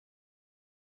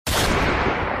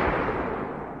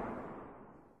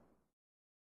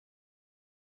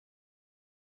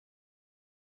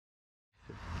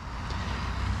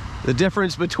The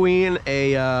difference between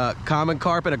a common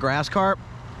carp and a grass carp,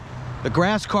 the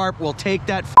grass carp will take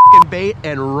that fucking bait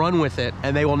and run with it,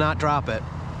 and they will not drop it.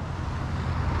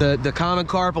 The common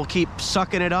carp will keep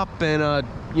sucking it up and,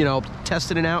 you know,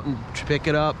 testing it out and pick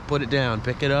it up, put it down,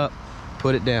 pick it up,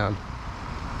 put it down.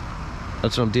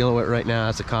 That's what I'm dealing with right now.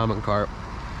 That's a common carp.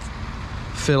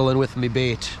 Fiddling with me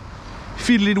bait.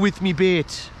 Fiddling with me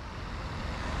bait.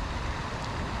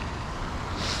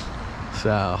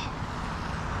 So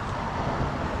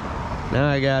now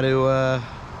I got to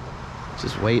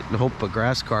just wait and hope a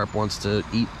grass carp wants to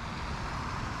eat.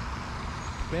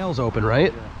 Bail's open,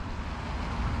 right? Yeah.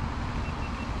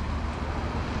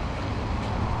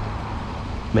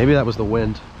 Maybe that was the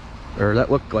wind, or that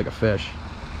looked like a fish.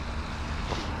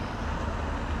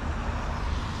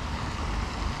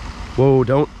 Whoa,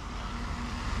 don't.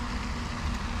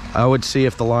 I would see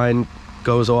if the line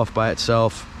goes off by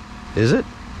itself. Is it?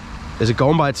 Is it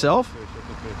going by itself? Fish, it's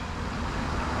a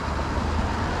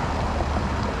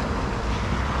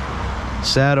fish.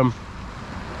 Sat him.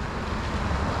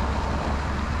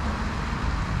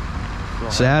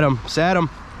 Sat him. Sat him.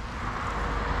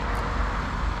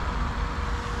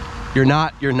 You're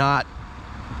not. You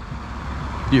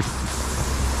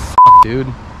dude.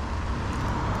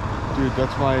 Dude,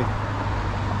 that's my...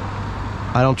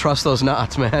 I don't trust those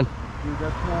knots, man. Dude,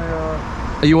 that's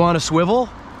my, You want a swivel?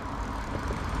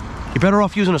 You're better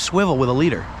off using a swivel with a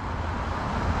leader.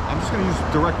 I'm just gonna use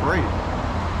direct bait.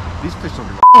 These fish don't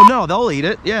give a... Oh no, they'll eat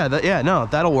it. Yeah, yeah, no,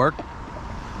 that'll work. That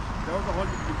was 110%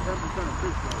 of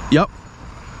fish, though. Yep.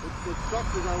 What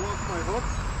sucks is I lost my hook,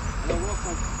 and I lost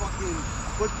my fucking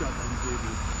split shot that you gave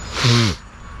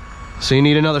me. So you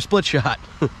need another split shot.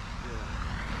 Yeah.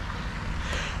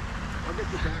 I'll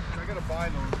get you back, 'cause I gotta buy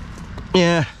those.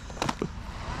 Yeah. It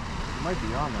might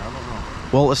be on there, I don't know.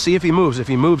 Well, let's see if he moves. If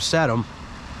he moves, set him.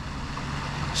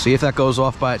 See if that goes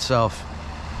off by itself.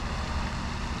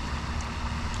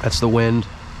 That's the wind.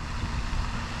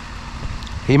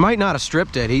 He might not have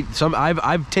stripped it.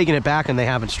 I've taken it back and they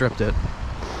haven't stripped it.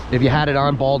 If you had it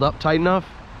on balled up tight enough.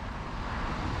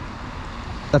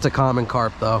 That's a common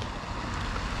carp though.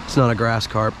 It's not a grass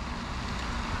carp.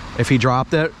 If he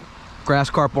dropped it, grass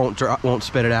carp won't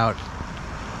spit it out.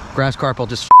 Grass carp will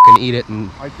just fucking eat it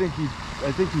and. I think he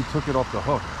took it off the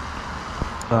hook.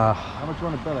 How much you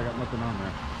want to bet? I got nothing on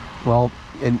there. Well,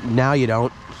 and now you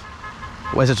don't.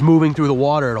 As it's moving through the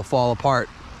water, it'll fall apart.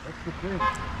 That's the thing. You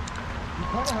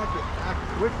kind of have to act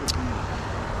quick with these.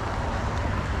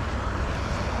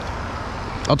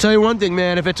 I'll tell you one thing,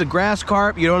 man. If it's a grass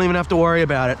carp, you don't even have to worry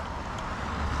about it.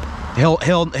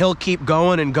 He'll keep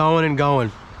going and going and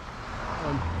going.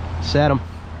 Set him.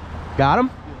 Got him?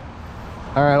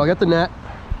 Yeah. All right, I'll get the net.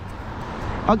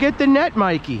 I'll get the net,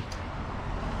 Mikey.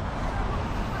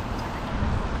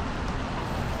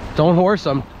 Don't horse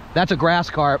him. That's a grass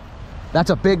carp. That's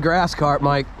a big grass carp,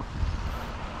 Mike.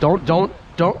 Don't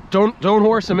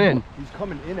horse him in. He's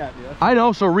coming in at me. I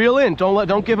know, so reel in.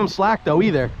 Don't give him slack though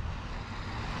either.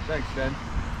 Thanks, Ben.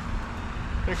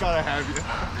 I gotta have you.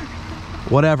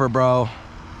 Whatever, bro.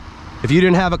 If you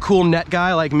didn't have a cool net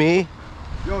guy like me.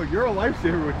 Yo, you're a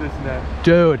lifesaver with this net.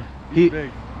 Dude. He's big.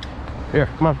 Here,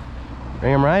 come on.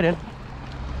 Bring him right in.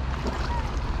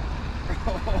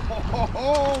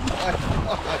 Oh my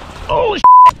God. Holy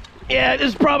shit. Yeah, this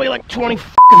is probably like 20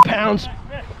 fucking pounds.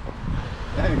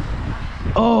 Thanks.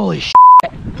 Holy shit. I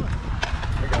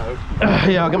got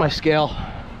it. Yeah, I'll get my scale.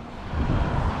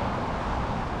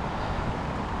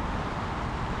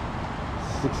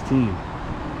 16.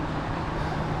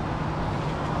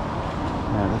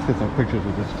 Man, let's get some pictures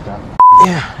of this stuff.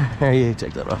 Yeah, here you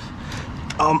take that off.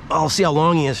 I'll see how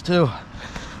long he is too.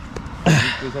 Does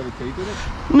it have a tape in it?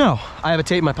 No, I have a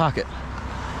tape in my pocket.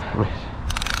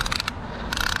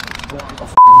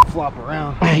 I'll flop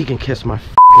around. He can kiss my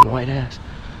fucking white ass.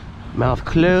 Mouth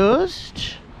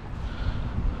closed.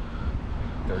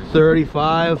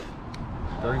 35.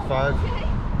 35.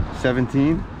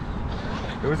 17.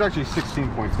 It was actually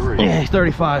 16.3. Yeah, he's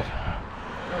 35.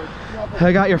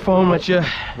 I got your phone with you.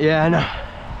 Yeah, I know.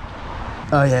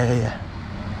 Oh, yeah.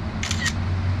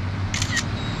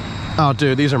 Oh,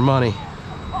 dude, these are money.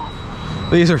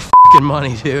 These are fucking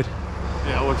money, dude.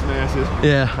 Yeah, it looks massive.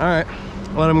 Yeah, all right.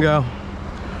 Let him go.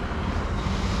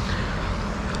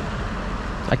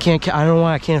 I don't know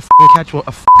why I can't catch a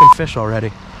fucking fish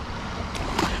already.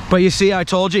 But you see, I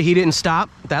told you he didn't stop.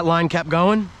 That line kept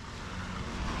going.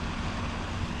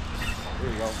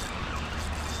 There you go.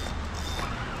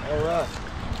 All right.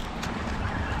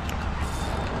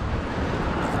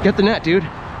 Get the net, dude.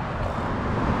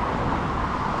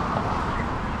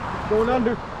 Going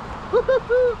under.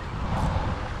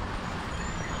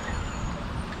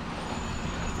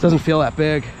 Doesn't feel that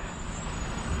big.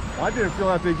 Well, I didn't feel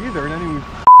that big either, and then he was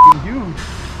huge.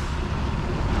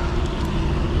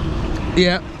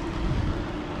 Yeah.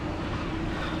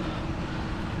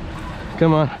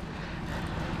 Come on.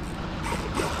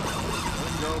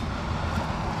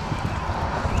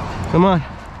 Come on.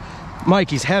 Mike,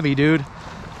 he's heavy, dude.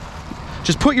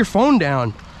 Just put your phone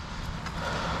down.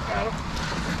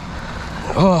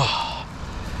 Oh.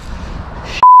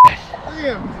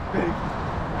 Damn, he's big.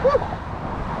 Woo.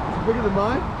 Is it bigger than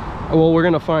mine? Well, we're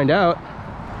gonna find out.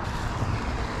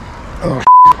 Oh.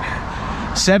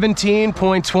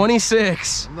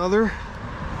 17.26. Another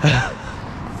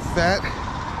fat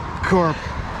carp.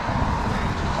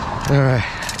 All right.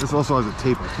 This also has a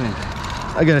tape, I think.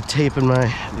 I got a tape in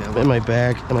my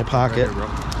bag, in my pocket. Right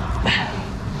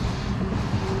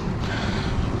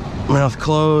here, Mouth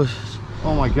closed.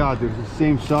 oh my God, dude, it's the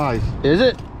same size. Is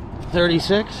it?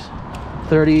 36?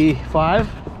 35?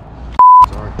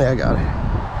 Sorry. Yeah, I got it.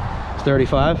 It's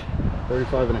 35?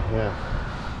 35 and a half.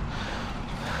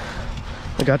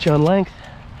 I got you on length.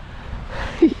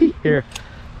 Here.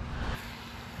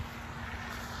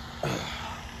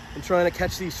 I'm trying to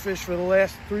catch these fish for the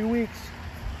last 3 weeks.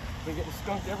 Been getting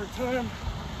skunked every time.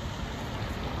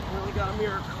 Really got a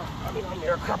mirror carp. I mean, a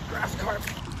mirror carp, grass carp.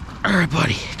 All right,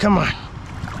 buddy, come on.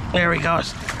 There he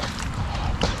goes.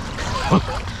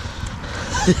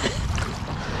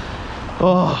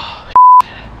 Oh.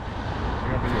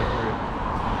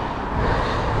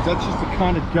 That's just the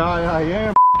kind of guy I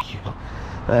am.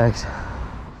 Thanks.